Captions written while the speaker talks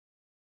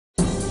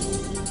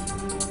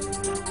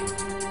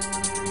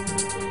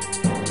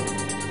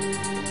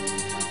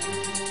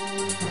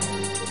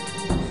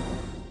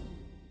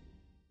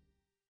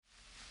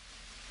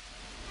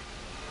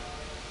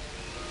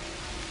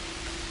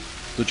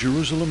The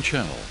Jerusalem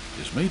Channel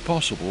is made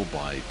possible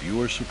by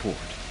viewer support.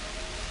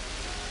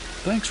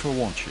 Thanks for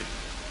watching.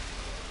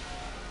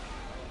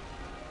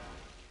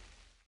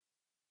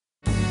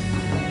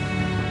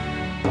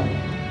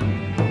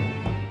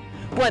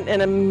 What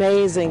an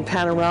amazing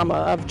panorama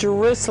of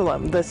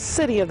Jerusalem, the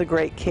city of the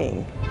great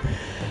King.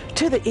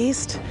 To the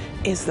east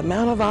is the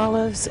Mount of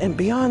Olives, and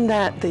beyond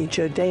that, the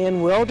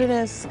Judean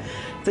wilderness,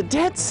 the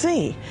Dead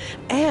Sea,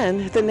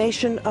 and the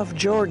nation of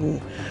Jordan,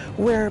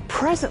 where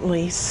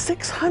presently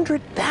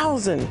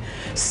 600,000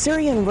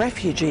 Syrian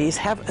refugees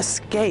have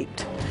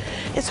escaped.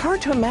 It's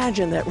hard to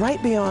imagine that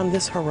right beyond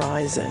this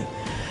horizon,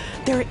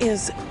 there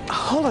is a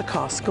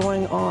Holocaust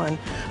going on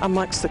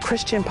amongst the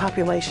Christian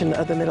population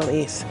of the Middle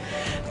East.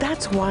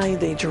 That's why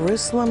the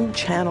Jerusalem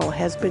Channel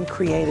has been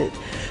created,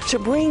 to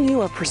bring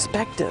you a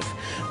perspective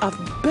of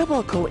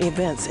biblical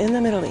events in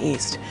the Middle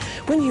East.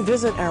 When you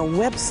visit our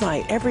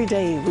website, every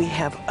day we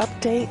have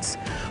updates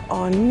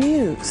on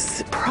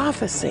news,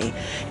 prophecy,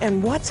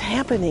 and what's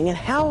happening, and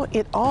how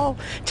it all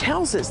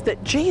tells us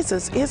that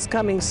Jesus is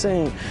coming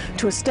soon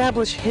to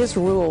establish his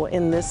rule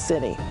in this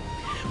city.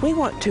 We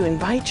want to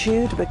invite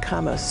you to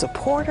become a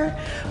supporter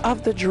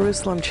of the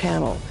Jerusalem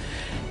Channel.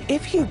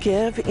 If you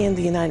give in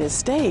the United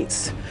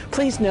States,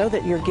 please know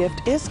that your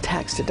gift is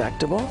tax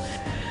deductible.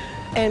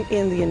 And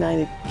in the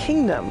United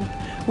Kingdom,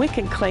 we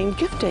can claim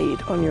gift aid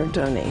on your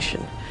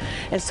donation.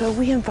 And so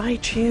we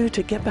invite you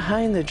to get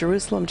behind the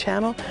Jerusalem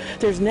Channel.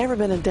 There's never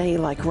been a day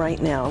like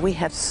right now. We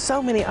have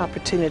so many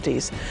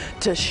opportunities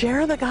to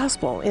share the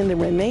gospel in the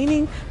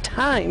remaining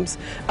times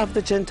of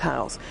the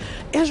Gentiles.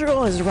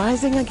 Israel is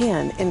rising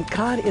again, and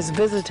God is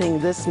visiting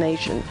this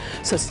nation.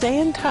 So stay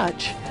in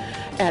touch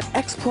at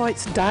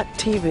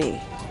exploits.tv.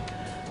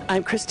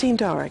 I'm Christine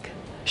Darrick.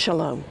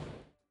 Shalom.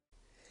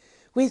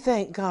 We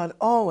thank God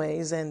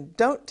always and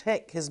don't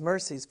take his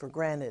mercies for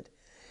granted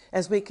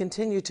as we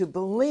continue to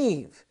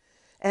believe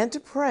and to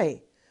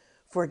pray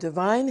for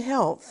divine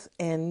health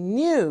and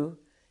new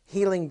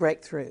healing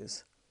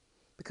breakthroughs,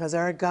 because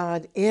our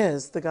God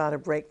is the God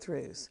of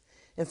breakthroughs.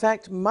 In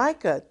fact,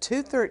 Micah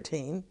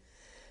 2:13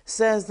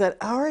 says that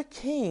our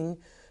King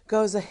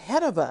goes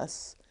ahead of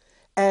us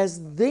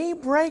as the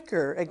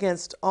breaker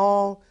against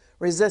all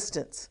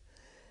resistance.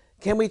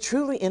 Can we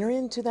truly enter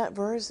into that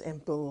verse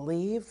and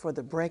believe for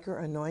the breaker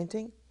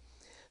anointing?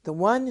 The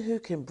one who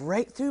can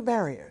break through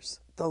barriers,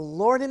 the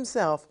Lord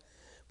himself,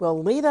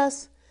 will lead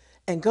us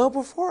and go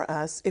before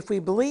us if we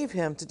believe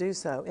him to do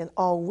so. And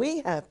all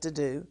we have to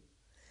do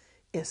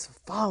is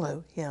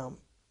follow him.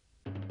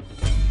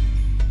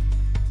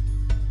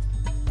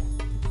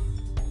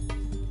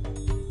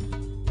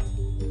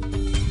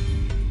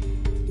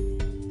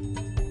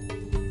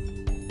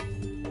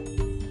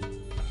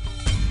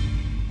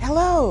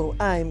 Hello,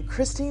 I'm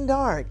Christine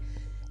Darrick,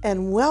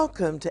 and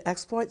welcome to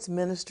Exploits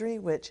Ministry,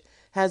 which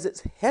has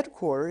its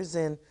headquarters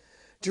in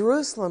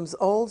Jerusalem's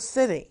Old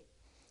City.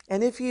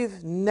 And if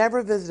you've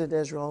never visited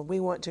Israel, we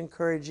want to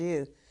encourage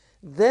you.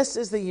 This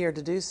is the year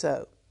to do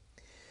so,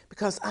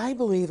 because I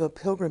believe a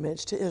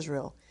pilgrimage to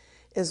Israel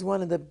is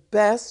one of the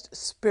best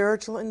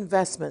spiritual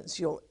investments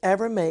you'll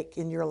ever make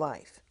in your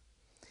life,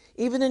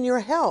 even in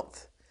your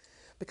health,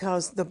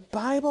 because the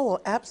Bible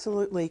will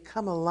absolutely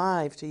come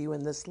alive to you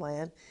in this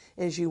land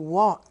as you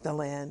walk the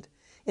land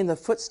in the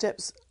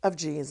footsteps of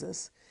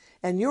Jesus.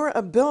 And your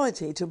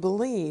ability to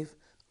believe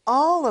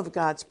all of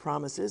God's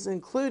promises,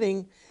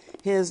 including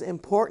his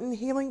important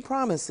healing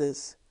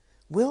promises,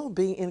 will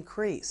be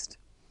increased.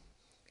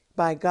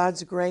 By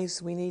God's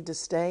grace, we need to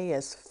stay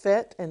as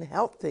fit and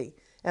healthy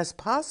as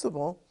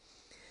possible,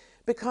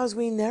 because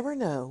we never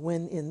know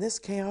when in this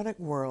chaotic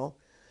world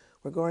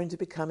we're going to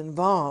become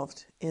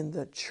involved in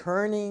the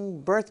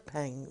churning birth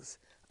pangs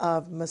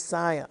of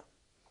Messiah.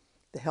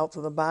 The health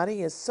of the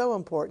body is so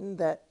important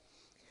that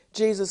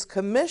Jesus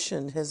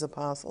commissioned his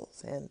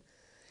apostles, and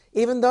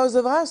even those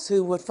of us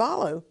who would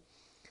follow,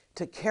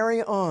 to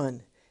carry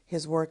on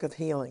his work of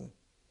healing.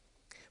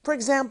 For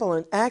example,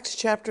 in Acts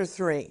chapter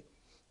 3,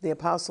 the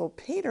apostle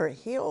Peter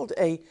healed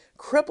a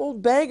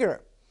crippled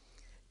beggar,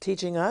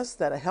 teaching us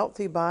that a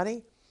healthy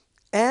body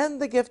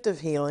and the gift of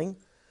healing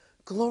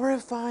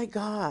glorify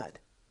God.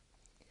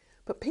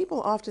 But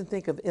people often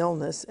think of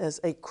illness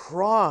as a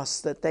cross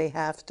that they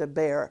have to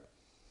bear.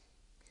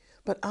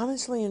 But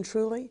honestly and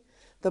truly,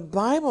 the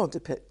Bible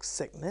depicts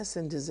sickness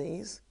and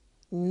disease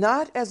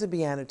not as a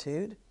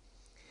beatitude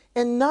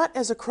and not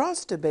as a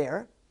cross to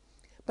bear,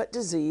 but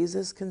disease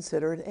is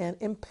considered an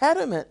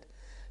impediment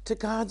to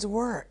God's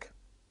work.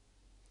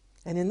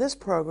 And in this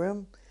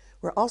program,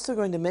 we're also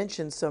going to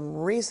mention some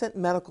recent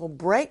medical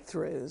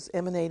breakthroughs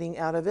emanating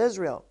out of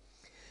Israel,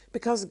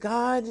 because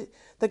God,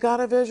 the God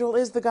of Israel,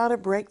 is the God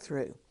of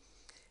breakthrough.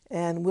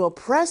 And we'll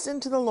press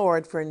into the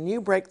Lord for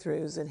new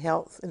breakthroughs in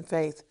health and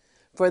faith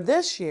for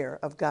this year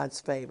of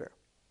God's favor.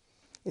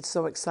 It's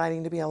so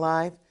exciting to be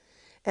alive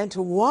and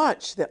to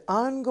watch the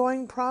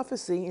ongoing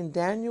prophecy in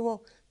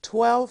Daniel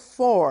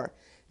 12:4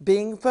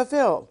 being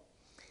fulfilled.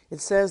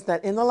 It says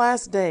that in the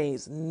last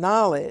days,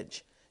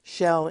 knowledge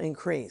shall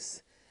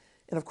increase.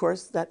 And of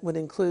course, that would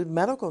include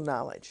medical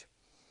knowledge.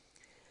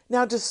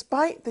 Now,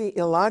 despite the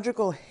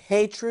illogical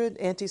hatred,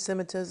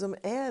 anti-Semitism,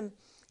 and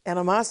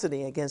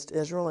animosity against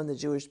Israel and the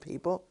Jewish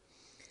people,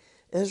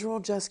 Israel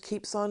just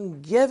keeps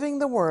on giving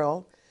the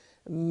world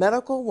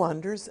medical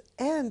wonders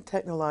and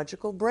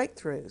technological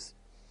breakthroughs.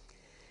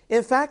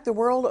 In fact, the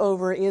world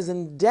over is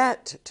in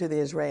debt to the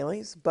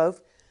Israelis,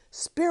 both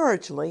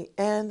spiritually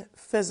and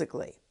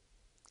physically.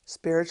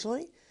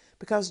 Spiritually,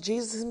 because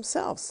Jesus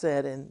himself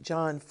said in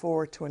John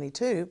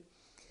 4:22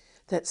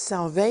 that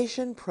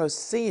salvation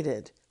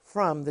proceeded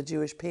from the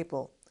Jewish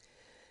people.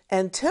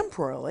 And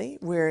temporally,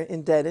 we're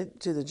indebted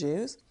to the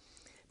Jews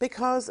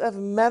because of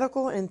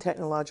medical and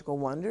technological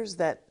wonders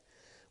that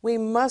we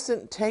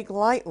mustn't take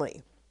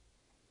lightly.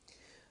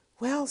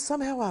 Well,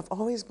 somehow I've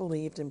always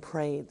believed and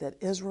prayed that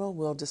Israel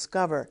will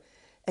discover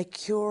a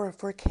cure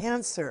for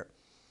cancer.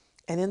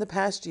 And in the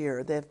past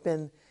year, there have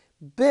been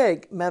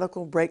big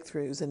medical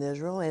breakthroughs in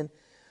Israel, and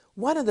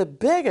one of the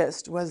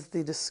biggest was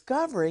the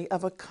discovery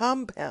of a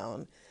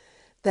compound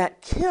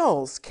that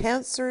kills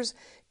cancer's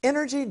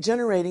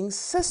energy-generating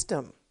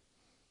system.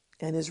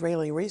 An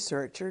Israeli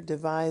researcher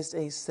devised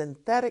a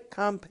synthetic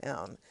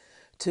compound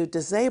to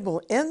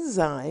disable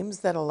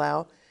enzymes that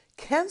allow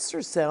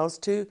cancer cells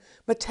to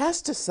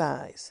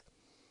metastasize.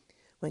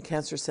 When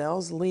cancer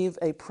cells leave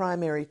a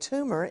primary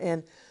tumor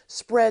and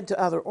spread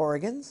to other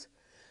organs,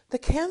 the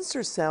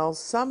cancer cells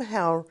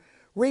somehow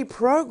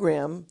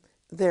reprogram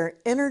their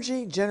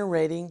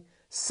energy-generating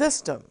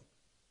system.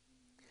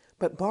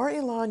 But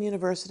Bar-Ilan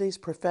University's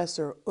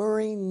Professor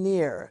Uri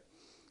Nir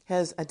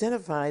has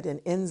identified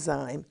an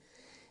enzyme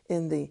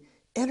in the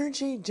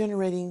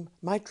energy-generating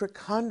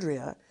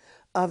mitochondria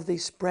of the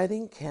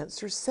spreading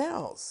cancer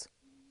cells.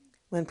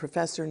 When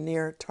Professor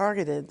Nir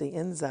targeted the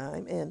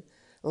enzyme in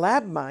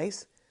lab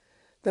mice,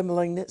 the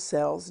malignant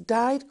cells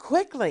died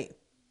quickly.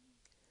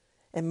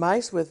 And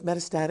mice with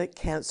metastatic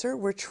cancer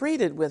were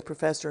treated with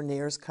Professor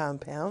Nir's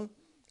compound,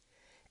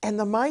 and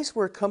the mice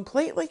were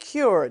completely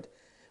cured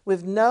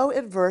with no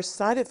adverse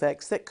side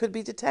effects that could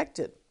be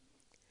detected.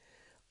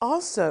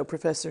 Also,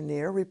 Professor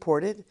Nir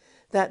reported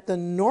that the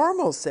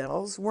normal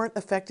cells weren't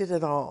affected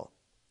at all.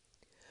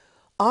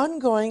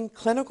 Ongoing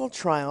clinical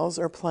trials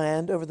are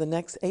planned over the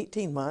next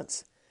 18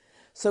 months,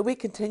 so we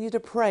continue to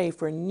pray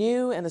for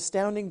new and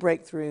astounding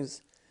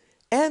breakthroughs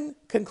and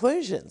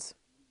conclusions.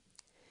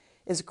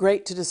 It's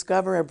great to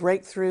discover a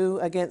breakthrough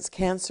against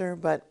cancer,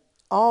 but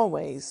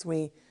always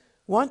we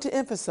want to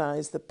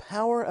emphasize the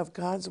power of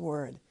God's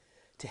Word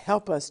to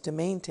help us to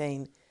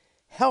maintain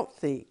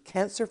healthy,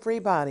 cancer-free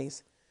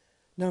bodies,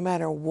 no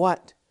matter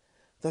what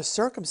the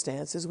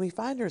circumstances we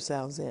find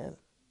ourselves in.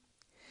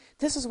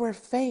 This is where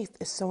faith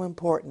is so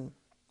important.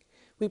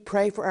 We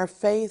pray for our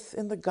faith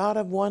in the God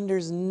of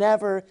wonders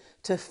never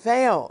to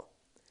fail.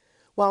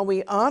 While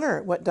we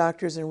honor what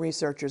doctors and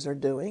researchers are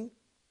doing,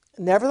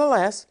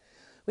 nevertheless,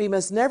 we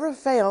must never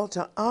fail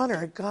to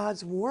honor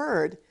God's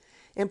Word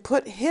and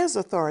put His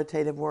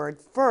authoritative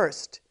Word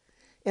first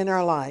in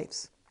our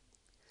lives.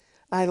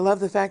 I love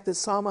the fact that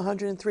Psalm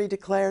 103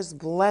 declares,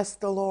 "Bless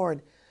the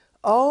Lord,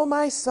 O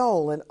my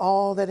soul, and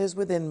all that is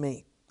within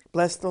me.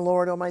 Bless the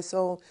Lord, O my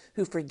soul,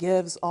 who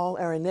forgives all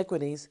our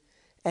iniquities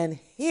and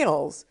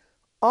heals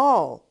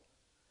all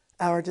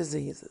our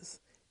diseases."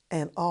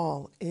 And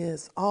all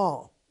is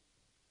all.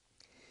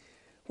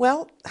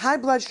 Well, high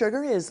blood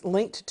sugar is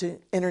linked to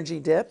energy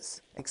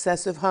dips,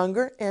 excessive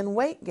hunger, and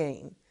weight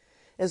gain,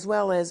 as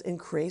well as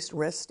increased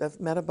risk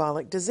of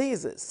metabolic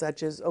diseases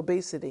such as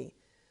obesity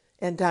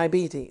and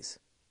diabetes.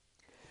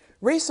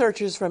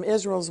 Researchers from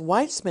Israel's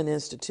Weizmann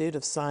Institute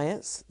of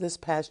Science this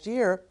past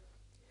year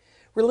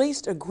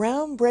released a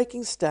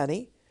groundbreaking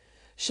study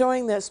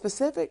showing that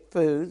specific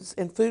foods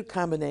and food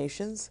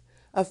combinations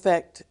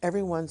affect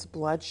everyone's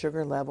blood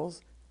sugar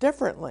levels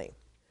differently.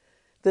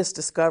 This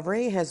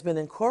discovery has been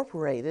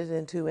incorporated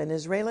into an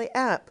Israeli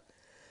app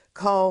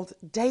called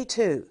Day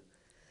 2.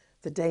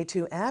 The Day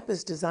 2 app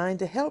is designed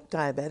to help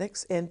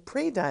diabetics and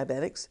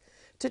pre-diabetics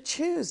to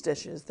choose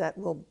dishes that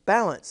will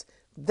balance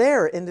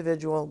their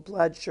individual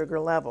blood sugar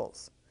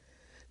levels.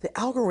 The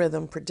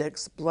algorithm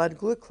predicts blood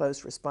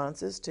glucose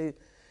responses to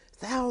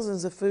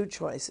thousands of food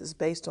choices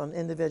based on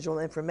individual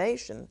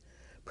information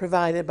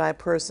provided by a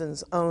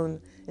person's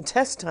own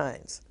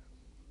intestines.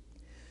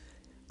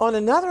 On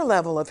another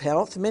level of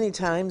health, many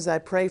times I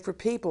pray for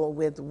people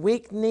with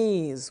weak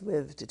knees,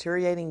 with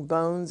deteriorating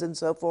bones, and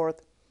so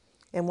forth.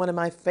 And one of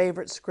my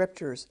favorite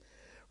scriptures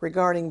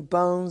regarding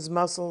bones,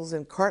 muscles,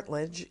 and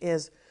cartilage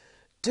is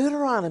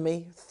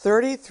Deuteronomy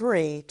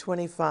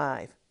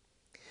 33:25.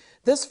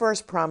 This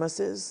verse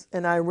promises,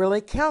 and I really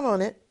count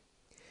on it,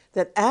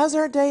 that as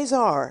our days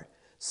are,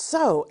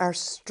 so our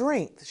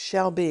strength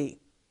shall be.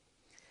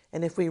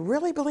 And if we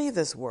really believe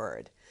this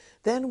word,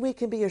 then we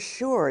can be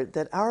assured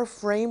that our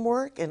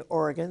framework and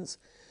organs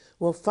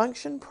will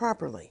function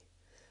properly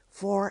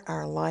for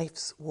our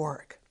life's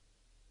work.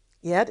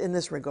 Yet, in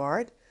this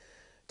regard,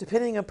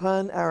 depending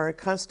upon our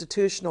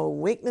constitutional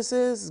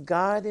weaknesses,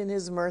 God in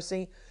His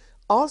mercy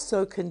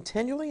also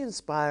continually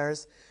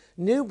inspires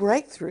new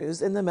breakthroughs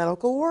in the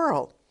medical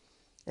world.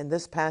 And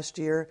this past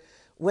year,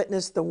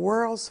 witnessed the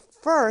world's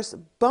first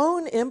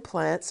bone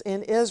implants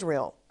in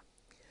Israel.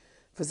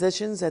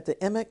 Physicians at the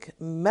Emek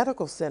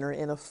Medical Center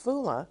in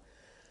Afula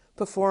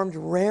performed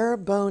rare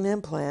bone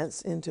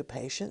implants into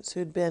patients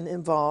who'd been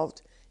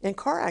involved in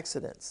car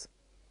accidents.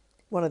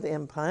 One of the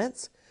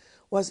implants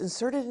was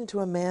inserted into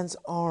a man's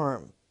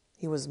arm.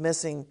 He was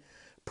missing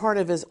part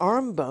of his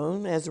arm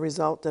bone as a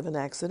result of an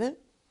accident.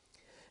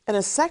 And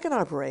a second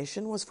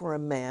operation was for a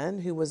man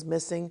who was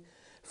missing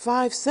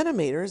 5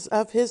 centimeters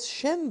of his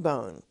shin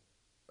bone,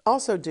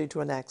 also due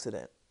to an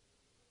accident.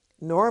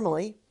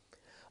 Normally,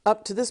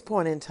 up to this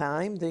point in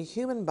time, the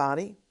human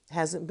body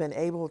hasn't been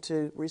able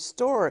to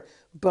restore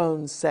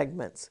bone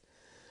segments,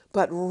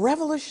 but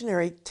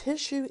revolutionary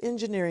tissue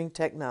engineering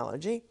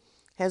technology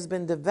has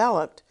been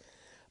developed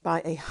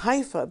by a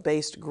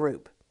Haifa-based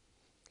group.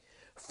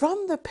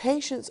 From the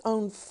patient's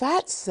own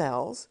fat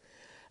cells,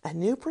 a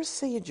new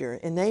procedure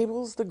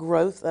enables the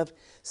growth of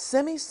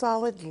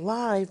semi-solid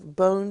live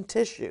bone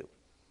tissue.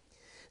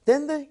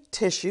 Then the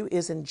tissue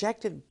is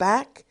injected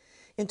back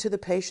into the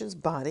patient's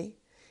body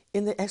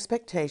in the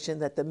expectation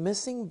that the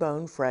missing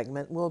bone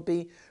fragment will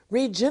be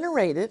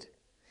regenerated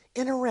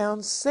in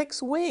around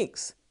 6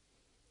 weeks.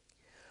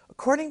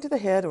 According to the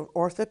head of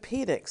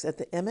orthopedics at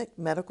the Emek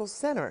Medical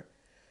Center,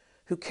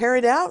 who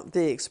carried out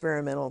the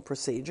experimental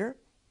procedure,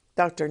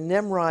 Dr.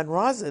 Nimrod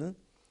Rosen,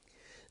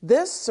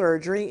 this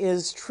surgery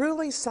is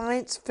truly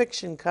science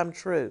fiction come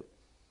true,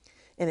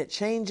 and it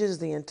changes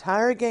the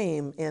entire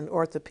game in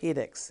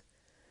orthopedics.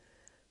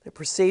 The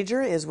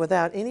procedure is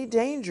without any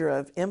danger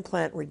of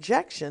implant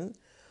rejection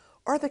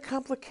or the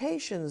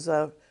complications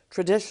of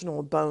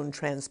traditional bone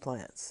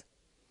transplants.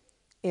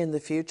 In the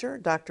future,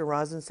 Dr.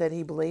 Rosen said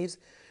he believes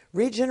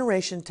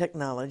regeneration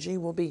technology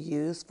will be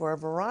used for a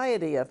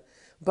variety of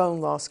bone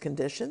loss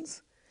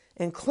conditions,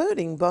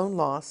 including bone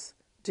loss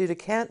due to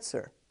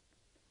cancer.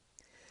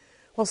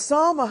 Well,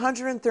 Psalm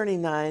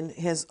 139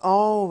 has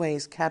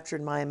always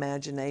captured my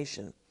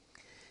imagination.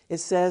 It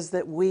says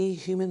that we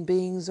human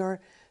beings are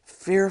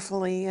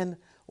fearfully and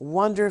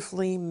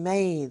wonderfully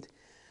made.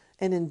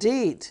 And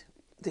indeed,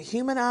 the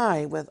human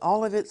eye, with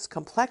all of its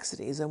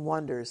complexities and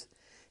wonders,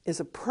 is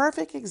a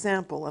perfect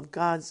example of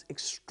God's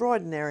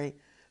extraordinary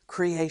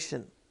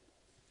creation.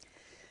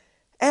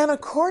 And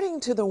according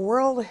to the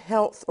World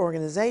Health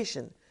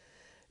Organization,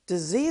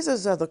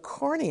 diseases of the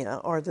cornea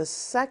are the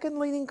second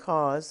leading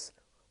cause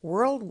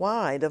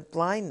worldwide of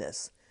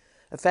blindness,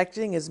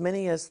 affecting as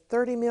many as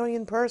 30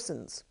 million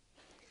persons.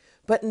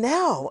 But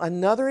now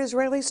another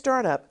Israeli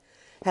startup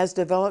has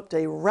developed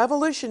a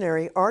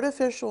revolutionary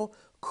artificial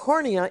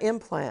cornea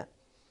implant.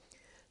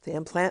 The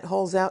implant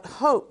holds out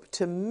hope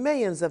to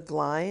millions of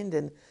blind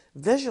and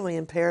visually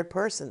impaired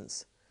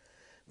persons.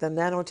 The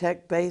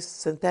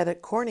nanotech-based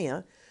synthetic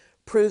cornea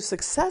proved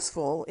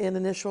successful in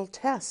initial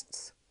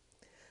tests.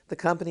 The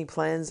company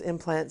plans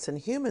implants in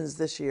humans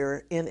this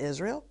year in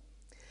Israel,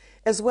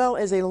 as well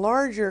as a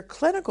larger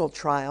clinical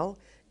trial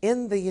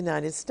in the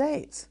United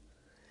States.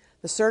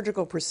 The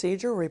surgical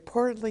procedure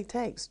reportedly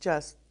takes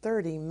just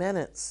 30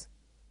 minutes.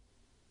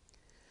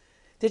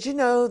 Did you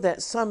know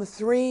that some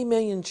 3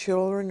 million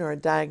children are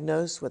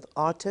diagnosed with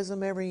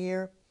autism every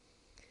year?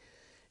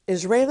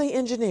 Israeli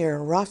engineer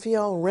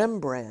Raphael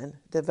Rembrandt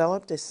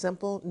developed a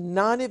simple,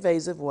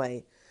 non-invasive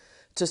way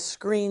to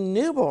screen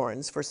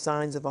newborns for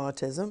signs of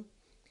autism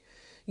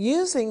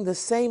using the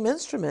same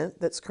instrument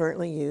that's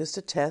currently used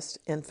to test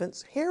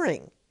infants'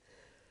 hearing.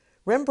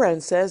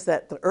 Rembrandt says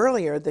that the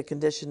earlier the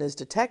condition is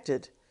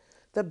detected,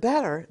 the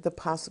better the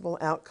possible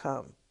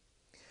outcome.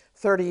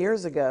 30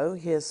 years ago,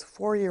 his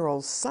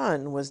 4-year-old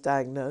son was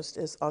diagnosed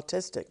as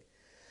autistic,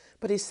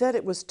 but he said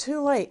it was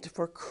too late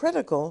for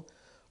critical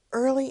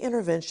early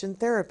intervention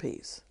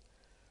therapies.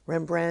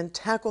 Rembrandt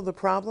tackled the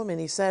problem, and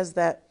he says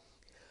that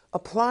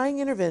applying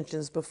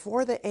interventions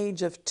before the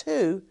age of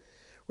 2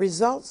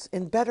 results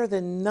in better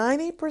than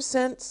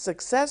 90%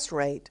 success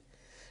rate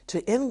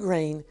to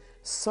ingrain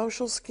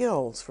social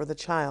skills for the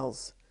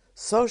child's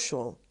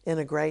social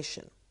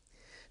integration.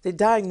 The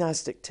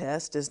diagnostic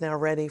test is now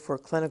ready for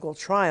clinical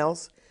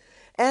trials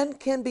and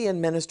can be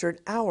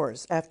administered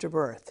hours after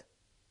birth.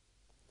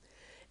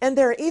 And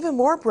there are even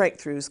more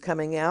breakthroughs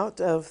coming out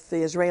of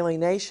the Israeli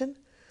nation.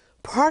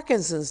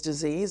 Parkinson's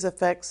disease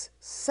affects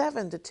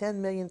 7 to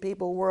 10 million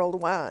people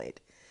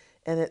worldwide,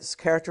 and it's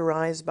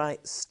characterized by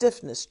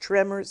stiffness,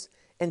 tremors,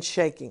 and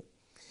shaking.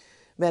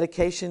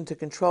 Medication to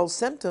control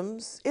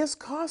symptoms is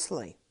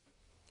costly.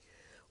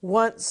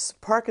 Once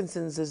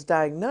Parkinson's is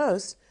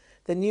diagnosed,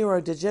 the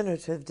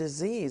neurodegenerative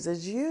disease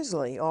is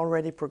usually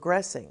already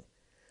progressing.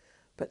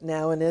 But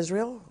now in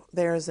Israel,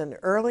 there's an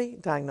early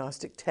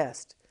diagnostic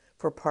test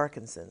for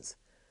Parkinson's.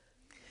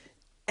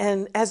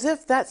 And as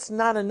if that's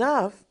not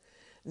enough,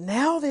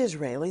 now the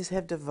Israelis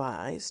have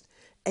devised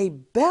a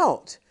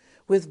belt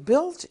with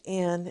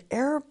built-in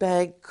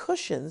airbag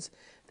cushions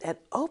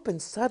that open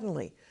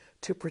suddenly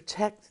to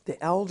protect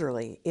the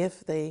elderly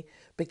if they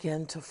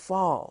begin to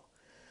fall.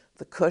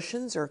 The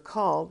cushions are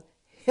called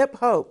Hip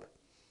Hope.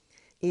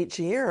 Each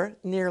year,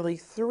 nearly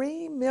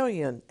 3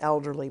 million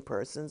elderly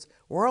persons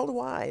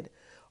worldwide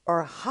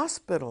are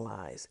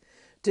hospitalized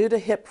due to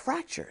hip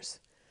fractures.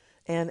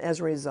 And as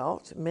a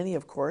result, many,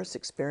 of course,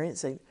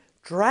 experience a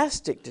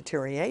drastic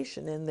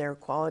deterioration in their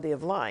quality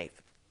of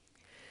life.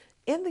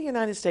 In the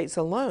United States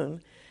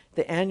alone,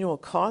 the annual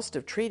cost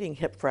of treating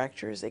hip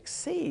fractures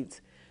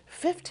exceeds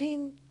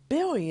 $15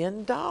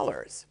 billion.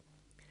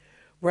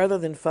 Rather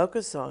than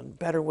focus on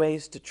better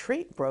ways to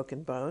treat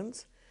broken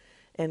bones,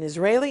 an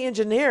Israeli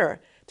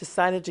engineer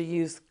decided to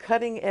use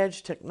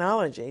cutting-edge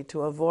technology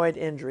to avoid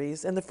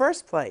injuries in the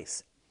first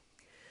place.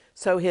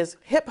 So his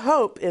Hip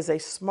Hope is a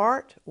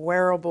smart,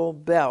 wearable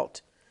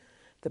belt.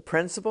 The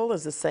principle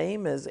is the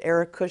same as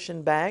air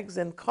cushion bags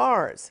in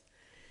cars.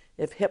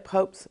 If Hip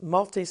Hope's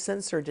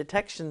multi-sensor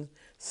detection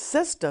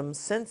system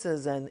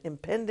senses an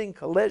impending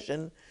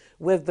collision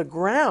with the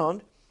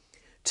ground,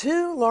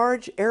 2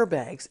 large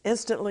airbags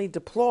instantly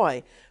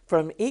deploy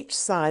from each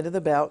side of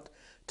the belt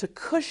to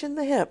cushion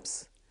the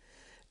hips.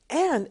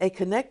 And a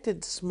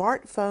connected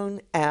smartphone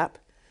app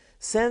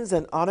sends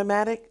an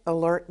automatic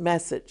alert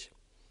message.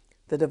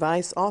 The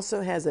device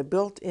also has a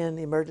built-in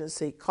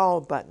emergency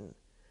call button.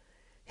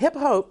 Hip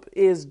Hope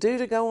is due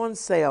to go on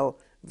sale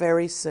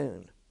very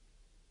soon.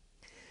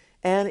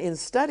 And in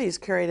studies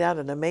carried out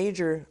in a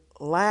major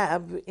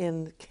lab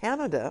in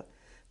Canada,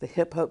 the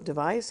Hip Hope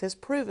device has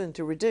proven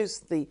to reduce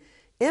the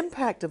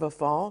impact of a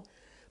fall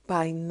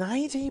by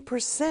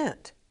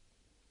 90%.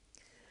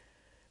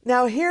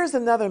 Now here's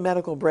another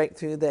medical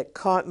breakthrough that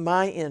caught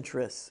my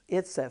interest.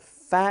 It's a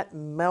fat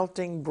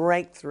melting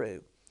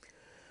breakthrough.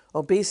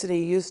 Obesity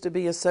used to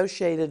be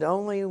associated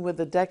only with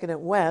the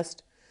decadent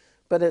West,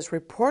 but it's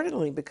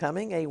reportedly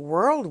becoming a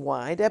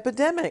worldwide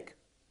epidemic.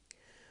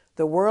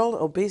 The World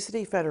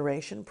Obesity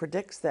Federation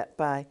predicts that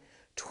by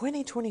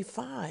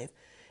 2025,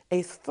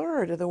 a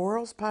third of the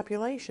world's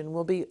population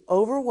will be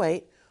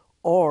overweight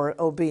or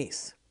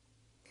obese.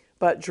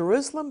 But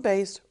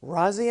Jerusalem-based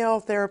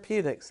Raziel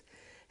Therapeutics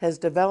has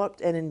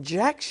developed an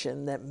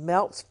injection that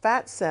melts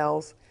fat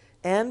cells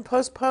and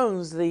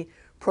postpones the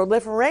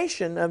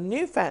proliferation of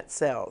new fat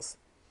cells.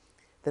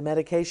 The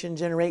medication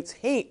generates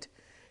heat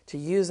to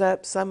use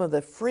up some of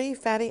the free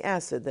fatty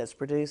acid that's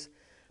produced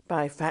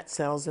by fat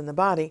cells in the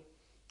body,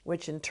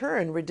 which in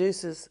turn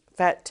reduces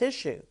fat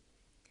tissue.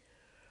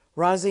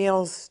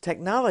 Raziel's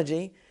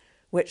technology,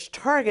 which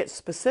targets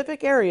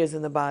specific areas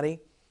in the body,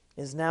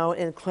 is now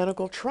in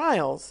clinical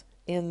trials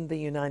in the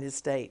United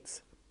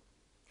States.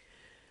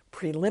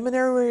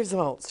 Preliminary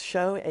results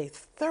show a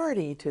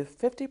 30 to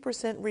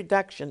 50%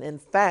 reduction in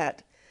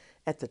fat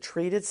at the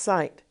treated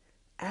site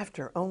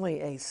after only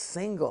a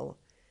single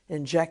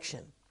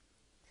injection.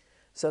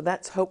 So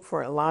that's hope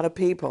for a lot of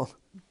people.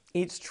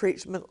 Each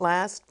treatment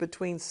lasts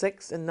between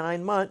 6 and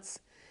 9 months,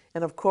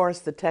 and of course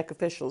the tech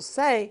officials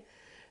say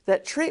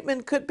that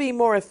treatment could be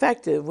more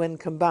effective when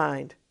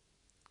combined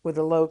with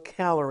a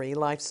low-calorie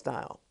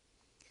lifestyle.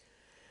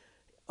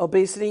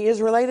 Obesity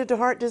is related to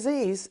heart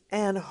disease,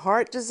 and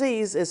heart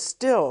disease is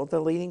still the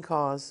leading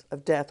cause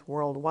of death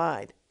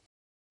worldwide.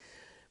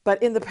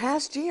 But in the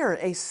past year,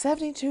 a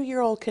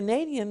 72-year-old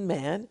Canadian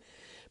man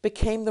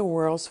became the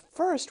world's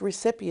first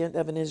recipient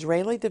of an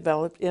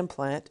Israeli-developed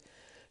implant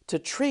to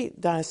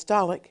treat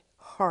diastolic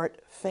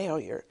heart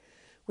failure,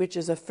 which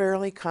is a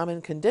fairly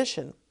common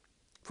condition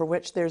for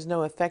which there's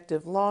no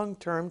effective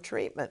long-term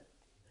treatment.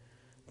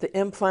 The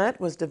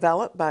implant was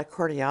developed by a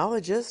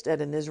cardiologist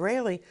at an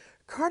Israeli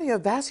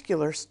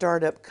cardiovascular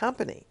startup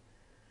company.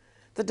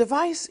 The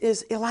device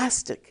is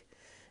elastic,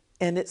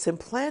 and it's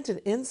implanted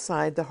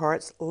inside the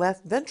heart's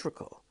left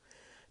ventricle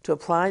to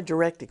apply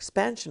direct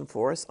expansion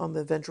force on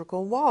the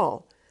ventricle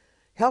wall,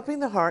 helping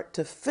the heart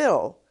to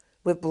fill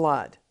with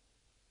blood.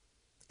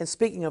 And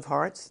speaking of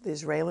hearts, the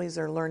Israelis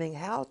are learning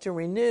how to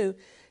renew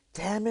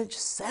damaged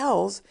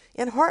cells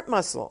in heart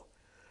muscle.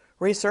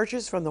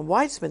 Researchers from the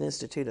Weizmann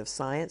Institute of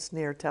Science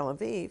near Tel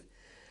Aviv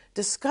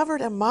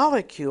discovered a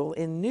molecule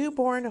in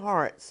newborn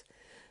hearts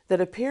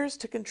that appears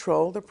to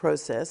control the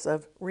process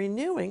of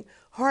renewing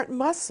heart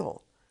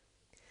muscle.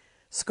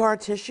 Scar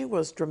tissue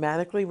was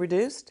dramatically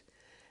reduced,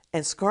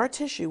 and scar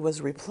tissue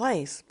was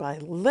replaced by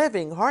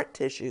living heart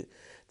tissue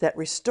that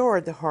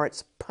restored the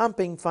heart's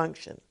pumping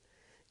function.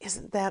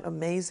 Isn't that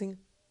amazing?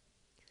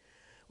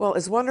 Well,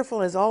 as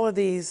wonderful as all of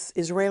these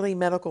Israeli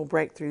medical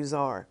breakthroughs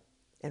are,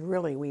 and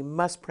really we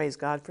must praise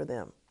God for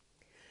them,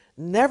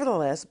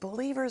 nevertheless,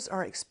 believers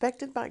are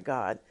expected by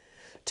God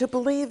to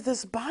believe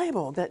this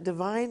Bible that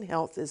divine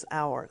health is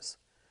ours,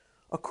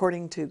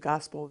 according to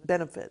gospel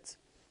benefits.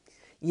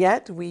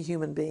 Yet, we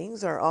human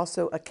beings are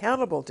also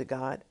accountable to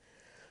God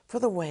for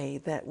the way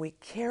that we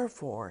care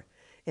for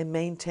and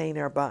maintain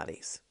our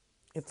bodies.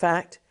 In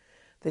fact,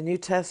 the New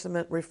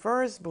Testament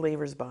refers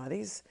believers'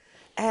 bodies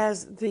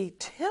as the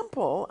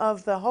temple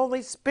of the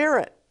Holy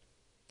Spirit.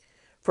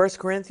 1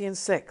 Corinthians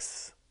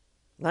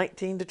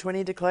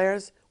 6:19-20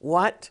 declares,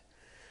 "What?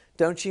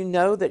 Don't you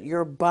know that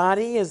your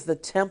body is the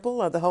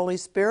temple of the Holy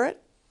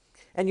Spirit,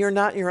 and you're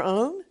not your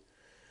own?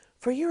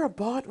 For you are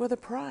bought with a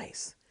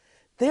price.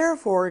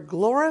 Therefore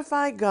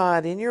glorify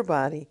God in your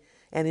body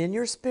and in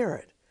your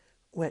spirit,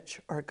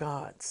 which are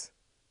God's."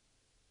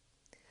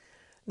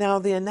 Now,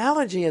 the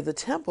analogy of the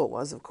temple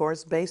was, of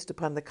course, based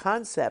upon the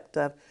concept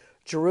of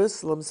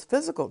Jerusalem's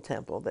physical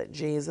temple that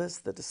Jesus,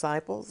 the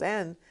disciples,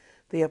 and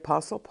the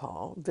Apostle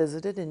Paul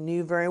visited and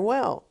knew very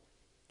well.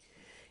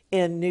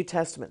 In New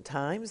Testament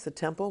times, the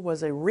temple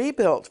was a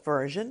rebuilt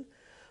version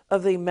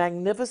of the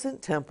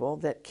magnificent temple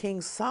that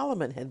King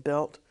Solomon had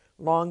built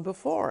long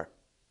before.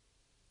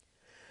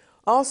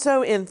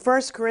 Also, in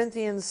 1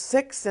 Corinthians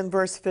 6 and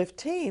verse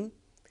 15,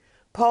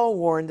 Paul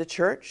warned the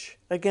church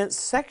against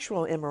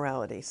sexual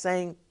immorality,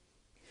 saying,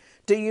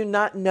 "Do you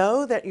not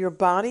know that your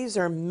bodies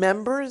are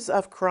members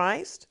of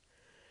Christ?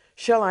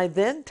 Shall I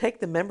then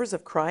take the members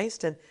of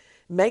Christ and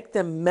make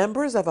them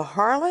members of a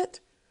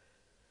harlot?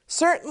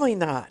 Certainly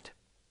not."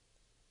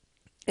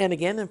 And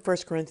again in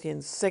 1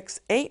 Corinthians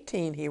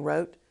 6:18 he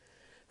wrote,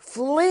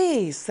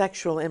 "Flee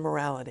sexual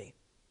immorality."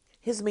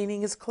 His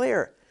meaning is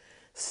clear.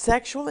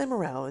 Sexual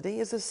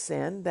immorality is a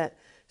sin that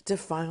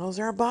defiles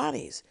our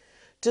bodies,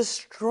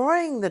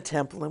 destroying the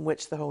temple in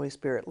which the Holy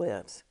Spirit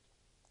lives.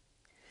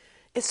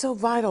 It's so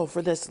vital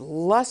for this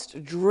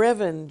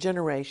lust-driven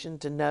generation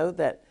to know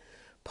that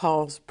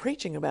Paul's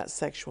preaching about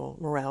sexual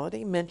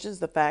morality mentions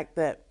the fact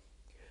that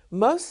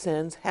most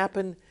sins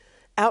happen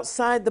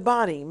outside the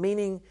body,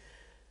 meaning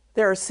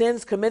there are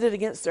sins committed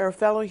against our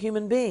fellow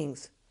human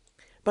beings.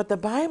 But the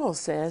Bible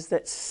says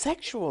that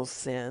sexual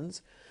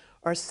sins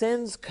are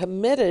sins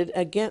committed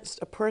against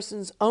a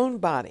person's own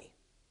body.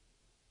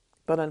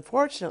 But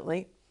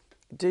unfortunately,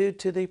 due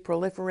to the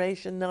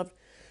proliferation of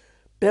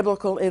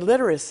biblical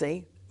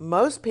illiteracy,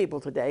 most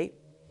people today,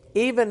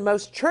 even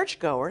most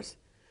churchgoers,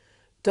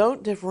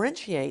 don't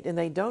differentiate and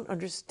they don't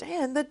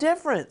understand the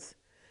difference.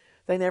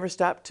 They never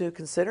stop to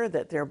consider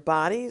that their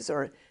bodies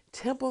are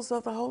temples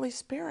of the Holy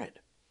Spirit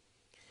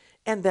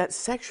and that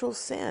sexual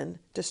sin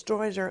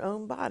destroys our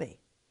own body.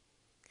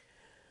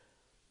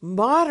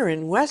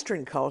 Modern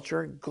Western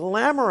culture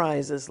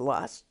glamorizes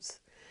lusts,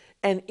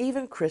 and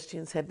even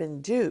Christians have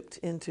been duped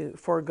into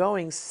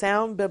foregoing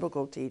sound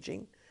biblical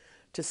teaching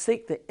to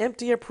seek the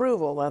empty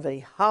approval of a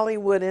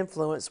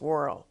Hollywood-influenced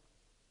world,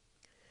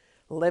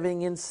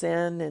 living in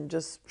sin and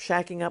just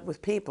shacking up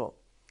with people.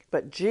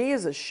 But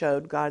Jesus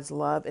showed God's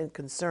love and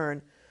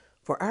concern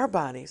for our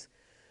bodies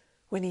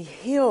when he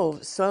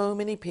healed so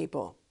many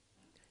people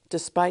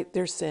despite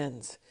their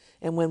sins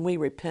and when we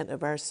repent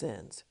of our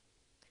sins.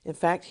 In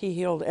fact, he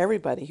healed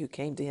everybody who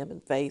came to him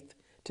in faith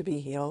to be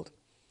healed.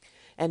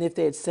 And if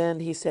they had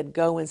sinned, he said,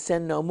 "Go and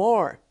sin no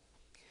more."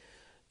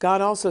 God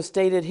also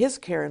stated his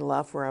care and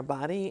love for our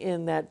body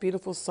in that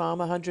beautiful Psalm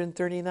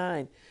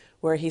 139,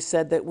 where he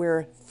said that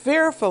we're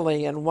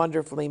fearfully and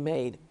wonderfully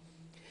made,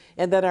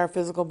 and that our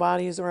physical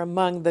bodies are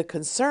among the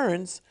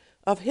concerns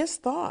of his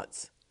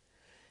thoughts.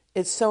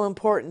 It's so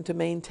important to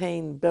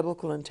maintain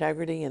biblical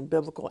integrity and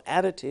biblical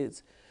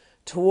attitudes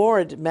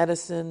toward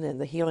medicine and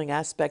the healing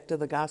aspect of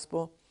the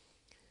gospel.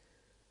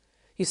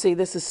 You see,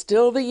 this is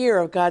still the year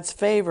of God's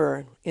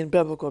favor in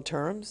biblical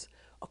terms,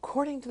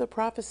 according to the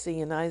prophecy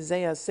in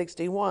Isaiah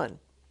 61,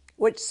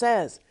 which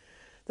says,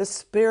 "The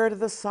Spirit of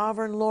the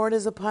Sovereign Lord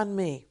is upon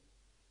me."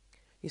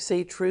 You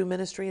see, true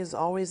ministry is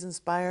always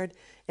inspired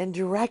and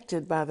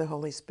directed by the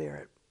Holy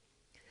Spirit.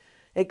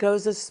 It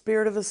goes, "The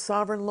Spirit of the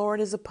Sovereign Lord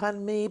is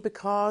upon me,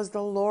 because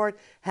the Lord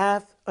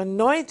hath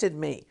anointed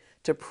me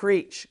to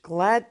preach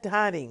glad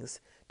tidings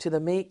to the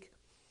meek.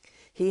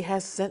 He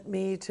has sent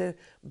me to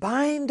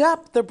bind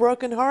up the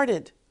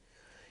brokenhearted."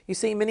 You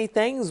see, many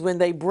things, when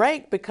they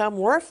break, become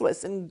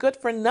worthless and good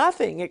for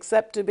nothing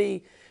except to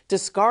be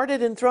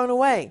discarded and thrown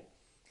away.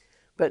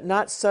 But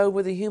not so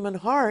with the human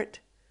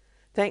heart.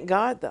 Thank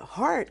God the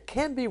heart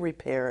can be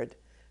repaired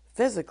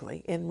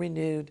physically and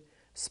renewed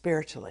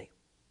spiritually.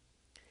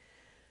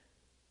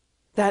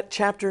 That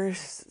chapter,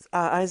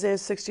 Isaiah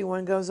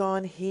 61, goes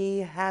on, "He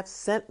hath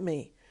sent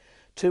me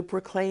to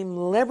proclaim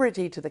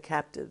liberty to the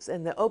captives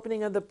and the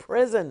opening of the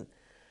prison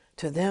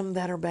to them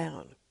that are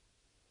bound."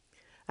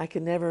 I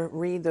can never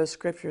read those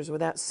scriptures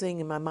without seeing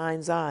in my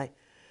mind's eye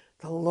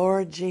the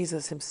Lord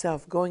Jesus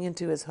himself going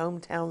into his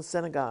hometown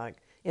synagogue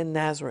in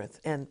Nazareth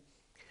and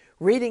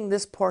reading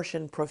this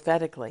portion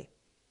prophetically.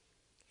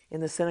 In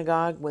the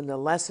synagogue, when the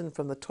lesson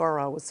from the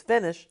Torah was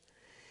finished,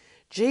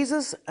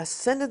 Jesus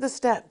ascended the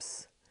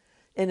steps,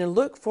 and in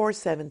Luke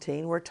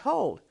 4:17 we're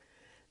told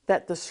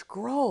that the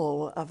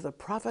scroll of the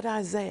prophet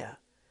Isaiah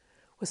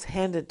was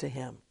handed to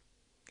him.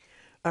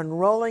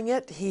 Unrolling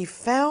it, he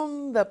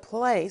found the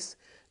place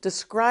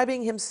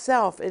describing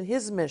himself and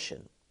his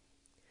mission,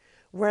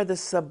 where the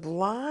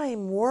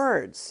sublime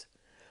words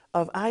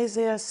of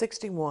Isaiah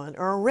 61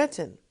 are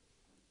written.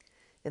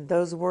 And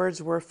those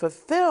words were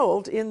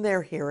fulfilled in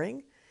their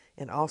hearing,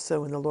 and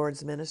also in the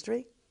Lord's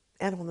ministry,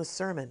 and on the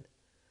Sermon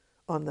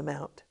on the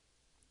Mount.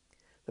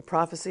 The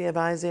prophecy of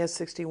Isaiah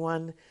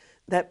 61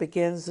 that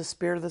begins, "The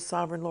Spirit of the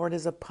Sovereign Lord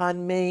is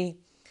upon me,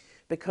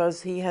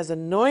 because he has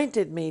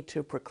anointed me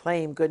to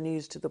proclaim good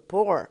news to the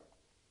poor."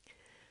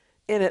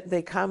 In it,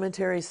 the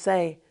commentaries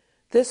say,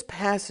 this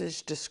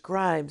passage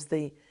describes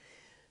the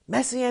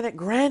messianic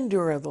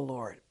grandeur of the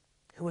Lord,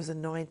 who was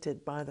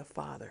anointed by the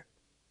Father.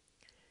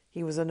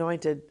 He was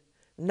anointed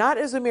not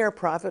as a mere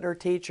prophet or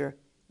teacher,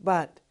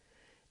 but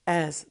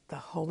as the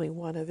Holy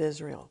One of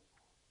Israel.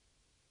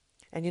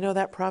 And you know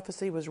that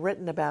prophecy was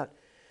written about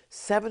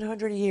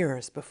 700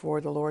 years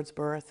before the Lord's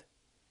birth.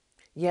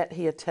 Yet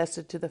he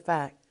attested to the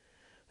fact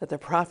that the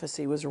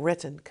prophecy was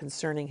written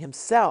concerning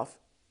himself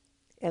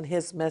and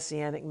his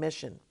messianic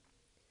mission.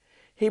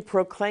 He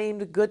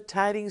proclaimed good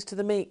tidings to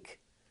the meek,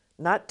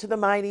 not to the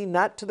mighty,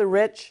 not to the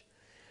rich,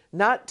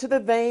 not to the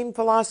vain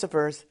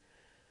philosophers,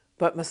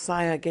 but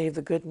Messiah gave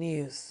the good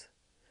news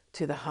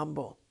to the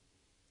humble.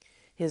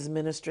 His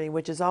ministry,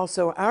 which is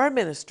also our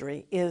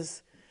ministry,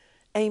 is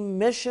a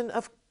mission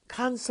of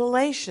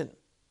consolation,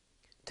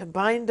 to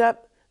bind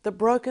up the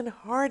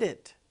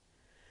brokenhearted,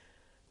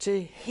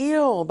 to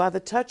heal by the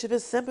touch of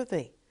his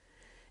sympathy,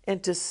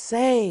 and to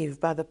save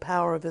by the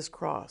power of his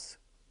cross.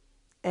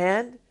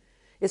 And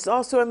it's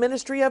also a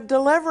ministry of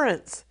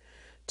deliverance,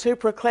 to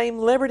proclaim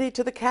liberty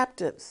to the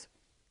captives.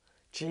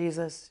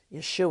 Jesus,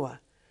 Yeshua,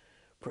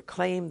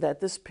 proclaimed that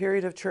this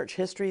period of church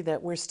history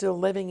that we're still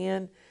living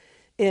in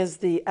is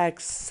the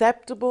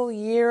acceptable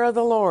year of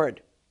the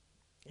Lord.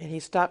 And he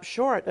stopped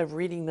short of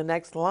reading the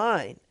next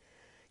line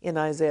in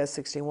Isaiah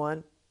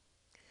 61,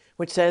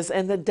 which says,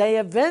 "And the day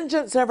of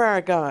vengeance of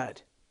our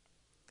God."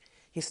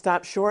 He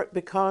stopped short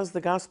because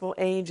the gospel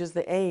age is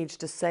the age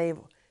to save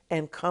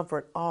and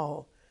comfort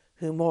all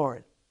who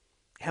mourn.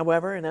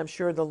 However, and I'm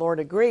sure the Lord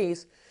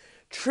agrees,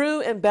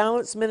 true and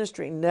balanced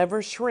ministry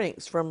never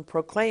shrinks from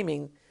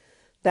proclaiming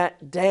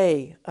that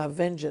day of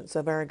vengeance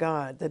of our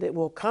God, that it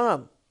will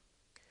come,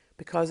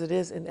 because it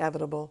is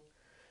inevitable.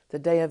 The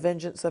day of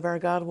vengeance of our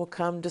God will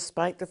come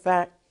despite the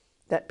fact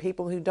that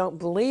people who don't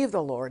believe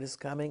the Lord is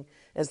coming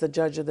as the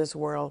judge of this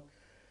world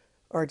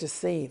are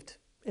deceived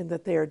and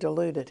that they are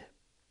deluded.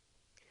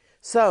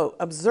 So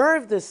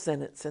observe this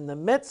sentence in the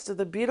midst of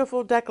the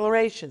beautiful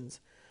declarations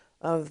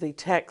of the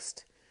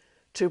text,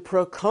 to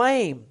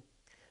proclaim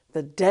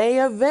the day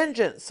of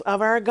vengeance of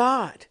our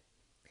God.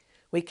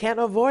 We can't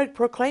avoid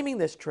proclaiming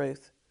this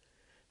truth.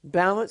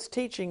 Balanced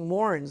teaching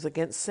warns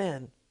against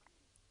sin,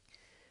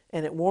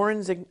 and it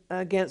warns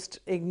against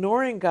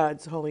ignoring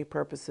God's holy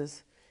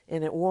purposes,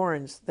 and it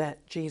warns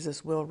that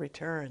Jesus will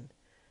return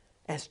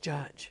as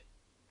judge.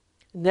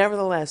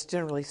 Nevertheless,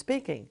 generally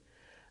speaking,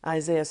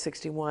 Isaiah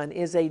 61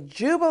 is a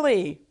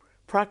jubilee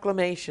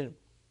proclamation.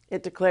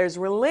 It declares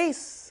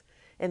release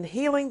and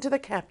healing to the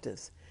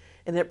captives,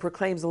 and it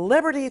proclaims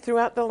liberty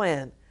throughout the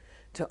land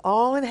to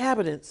all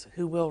inhabitants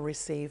who will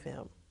receive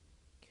him.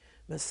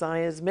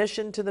 Messiah's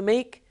mission to the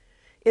meek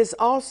is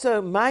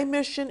also my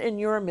mission and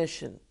your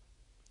mission.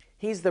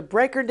 He's the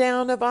breaker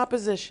down of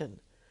opposition.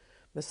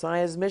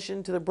 Messiah's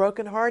mission to the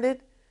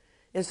brokenhearted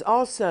is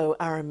also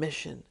our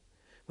mission.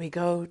 We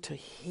go to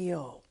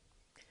heal.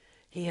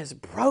 He has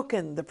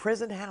broken the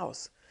prison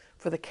house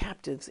for the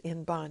captives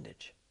in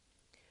bondage.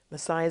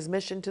 Messiah's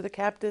mission to the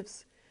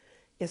captives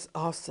is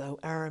also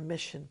our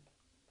mission.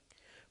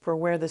 For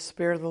where the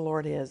Spirit of the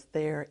Lord is,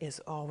 there is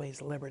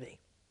always liberty.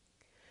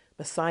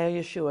 Messiah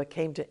Yeshua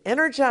came to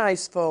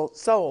energize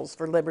souls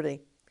for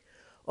liberty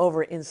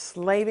over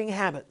enslaving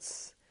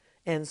habits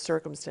and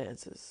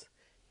circumstances.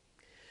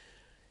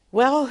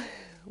 Well,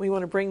 we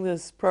want to bring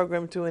this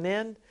program to an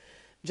end.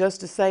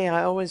 Just to say,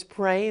 I always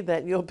pray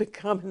that you'll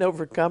become an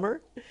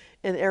overcomer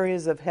in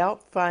areas of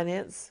health,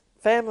 finance,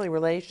 family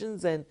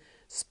relations, and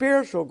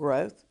spiritual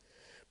growth.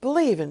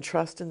 Believe and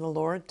trust in the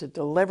Lord to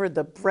deliver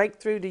the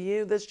breakthrough to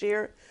you this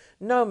year,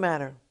 no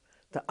matter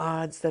the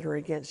odds that are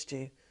against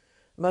you.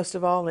 Most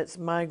of all, it's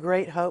my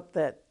great hope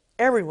that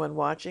everyone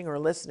watching or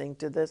listening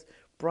to this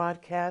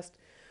broadcast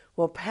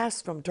will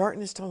pass from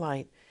darkness to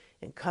light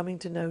and coming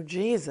to know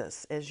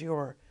Jesus as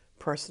your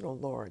personal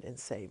Lord and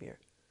Savior.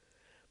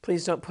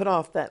 Please don't put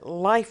off that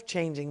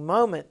life-changing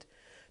moment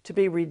to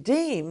be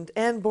redeemed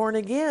and born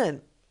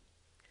again.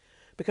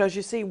 Because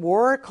you see,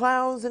 war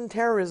clouds and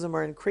terrorism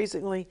are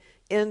increasingly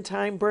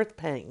end-time birth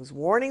pangs,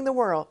 warning the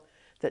world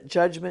that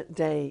Judgment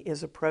Day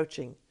is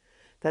approaching.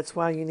 That's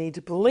why you need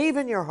to believe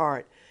in your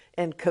heart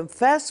and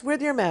confess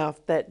with your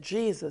mouth that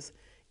Jesus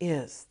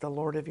is the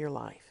Lord of your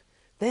life.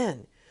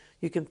 Then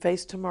you can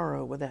face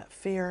tomorrow without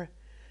fear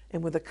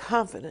and with the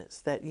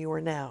confidence that you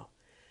are now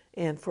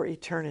and for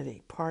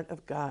eternity part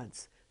of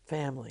God's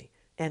family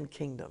and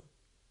kingdom.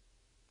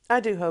 I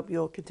do hope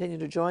you'll continue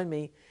to join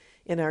me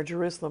in our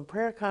Jerusalem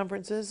prayer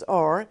conferences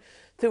or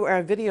through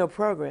our video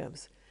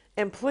programs.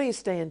 And please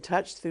stay in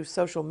touch through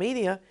social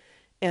media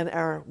and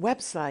our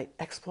website,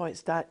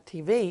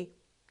 exploits.tv,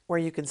 where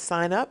you can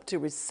sign up to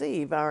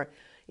receive our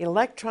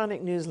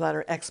electronic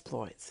newsletter,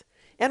 Exploits,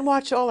 and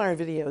watch all our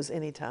videos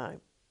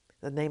anytime.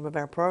 The name of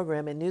our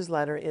program and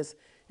newsletter is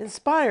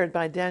inspired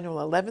by Daniel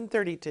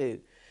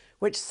 11:32,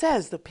 which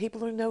says the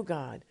people who know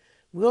God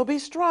will be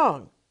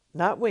strong,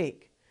 not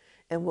weak,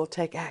 and will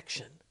take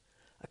action,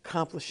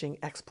 accomplishing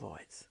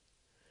exploits.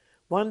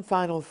 One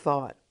final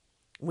thought.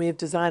 We have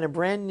designed a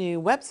brand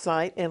new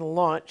website and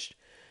launched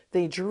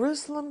the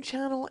Jerusalem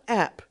Channel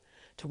app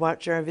to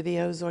watch our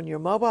videos on your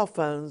mobile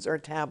phones or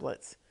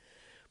tablets.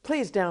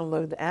 Please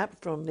download the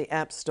app from the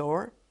App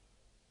Store.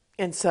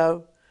 And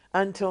so,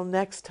 until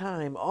next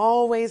time,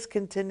 always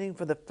contending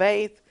for the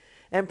faith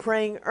and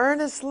praying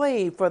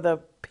earnestly for the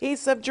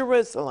peace of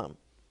Jerusalem.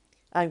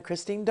 I'm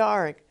Christine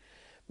Darg.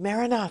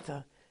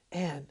 Maranatha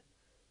and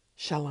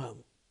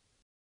Shalom.